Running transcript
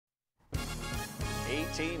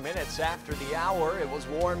18 minutes after the hour. It was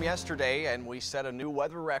warm yesterday, and we set a new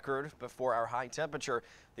weather record before our high temperature.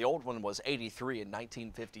 The old one was 83 in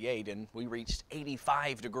 1958, and we reached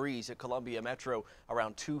 85 degrees at Columbia Metro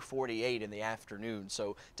around 2:48 in the afternoon.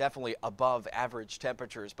 So definitely above average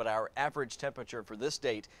temperatures, but our average temperature for this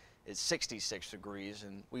date is 66 degrees,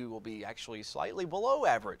 and we will be actually slightly below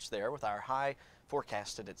average there with our high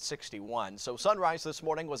forecasted at 61. So sunrise this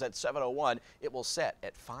morning was at 7:01. It will set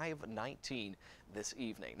at 5:19 this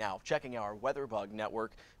evening. Now, checking our WeatherBug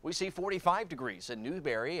network, we see 45 degrees in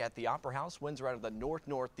Newberry at the Opera House. Winds are out of the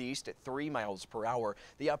north-northeast at 3 miles per hour.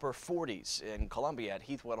 The upper 40s in Columbia at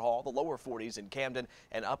Heathwood Hall, the lower 40s in Camden,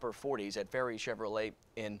 and upper 40s at Ferry Chevrolet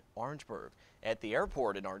in Orangeburg. At the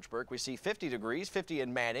airport in Orangeburg, we see 50 degrees, 50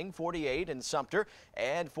 in Manning, 48 in Sumter,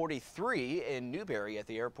 and 43 in Newberry at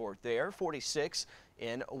the airport there, 46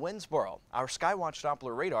 in Winnsboro. Our SkyWatch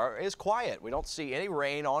Doppler radar is quiet. We don't see any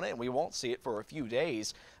rain on it, and we won't see it for a few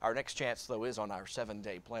days. Our next chance, though, is on our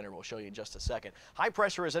 7-day planner. We'll show you in just a second. High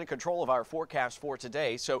pressure is in control of our forecast for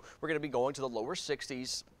today, so we're going to be going to the lower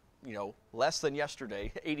 60s. You know, less than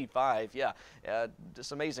yesterday, 85. Yeah,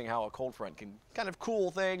 just amazing how a cold front can kind of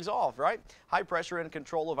cool things off, right? High pressure in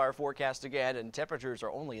control of our forecast again, and temperatures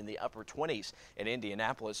are only in the upper 20s in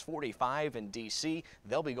Indianapolis, 45 in D.C.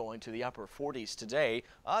 They'll be going to the upper 40s today.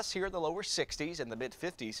 Us here in the lower 60s and the mid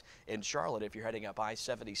 50s in Charlotte if you're heading up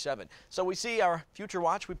I-77. So we see our future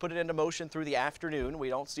watch. We put it into motion through the afternoon. We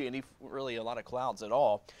don't see really a lot of clouds at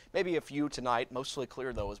all. Maybe a few tonight. Mostly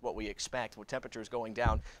clear, though, is what we expect, with temperatures going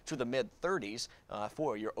down to the mid-30s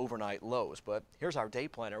for your overnight lows. But here's our day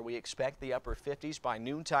planner. We expect the upper 50s by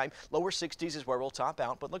noontime. Lower 60s is where we'll top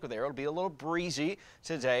out. But look at there. It'll be a little breezy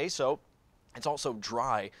today. So it's also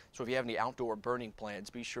dry, so if you have any outdoor burning plans,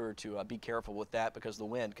 be sure to be careful with that, because the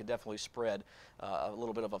wind can definitely spread a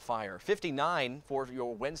little bit of a fire. 59 for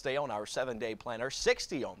your Wednesday on our 7-day planner,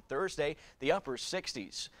 60 on Thursday, the upper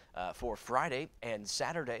 60s for Friday and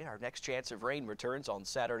Saturday. Our next chance of rain returns on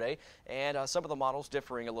Saturday, and some of the models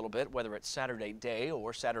differing a little bit, whether it's Saturday day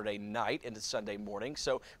or Saturday night into Sunday morning.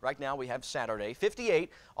 So right now we have Saturday,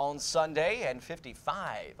 58 on Sunday, and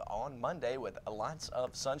 55 on Monday with lots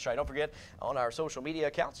of sunshine. Don't forget, on our social media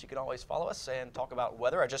accounts, you can always follow us and talk about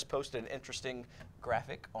weather. I just posted an interesting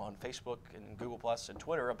graphic on Facebook and Google Plus and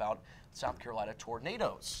Twitter about South Carolina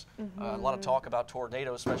tornadoes. A lot of talk about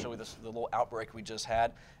tornadoes, especially with the little outbreak we just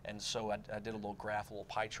had. And so I did a little graph, a little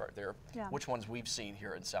pie chart there, which ones we've seen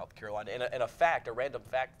here in South Carolina. And a random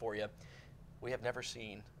fact for you, we have never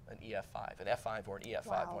seen an EF5, an F5 or an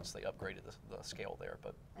EF5 once they upgraded the scale there.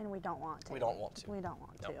 And we don't want to. We don't want to. We don't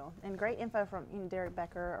want to. And great info from Derek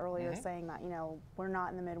Becker earlier saying that, we're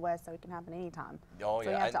not in the Midwest, so it can happen anytime. Oh, so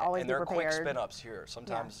yeah. You have to always and be they're prepared. quick spin-ups here.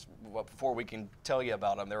 Sometimes before we can tell you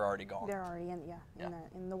about them, they're already gone. They're already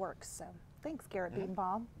in the works. So thanks, Garrett Beaton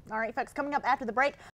Paul. All right, folks, coming up after the break.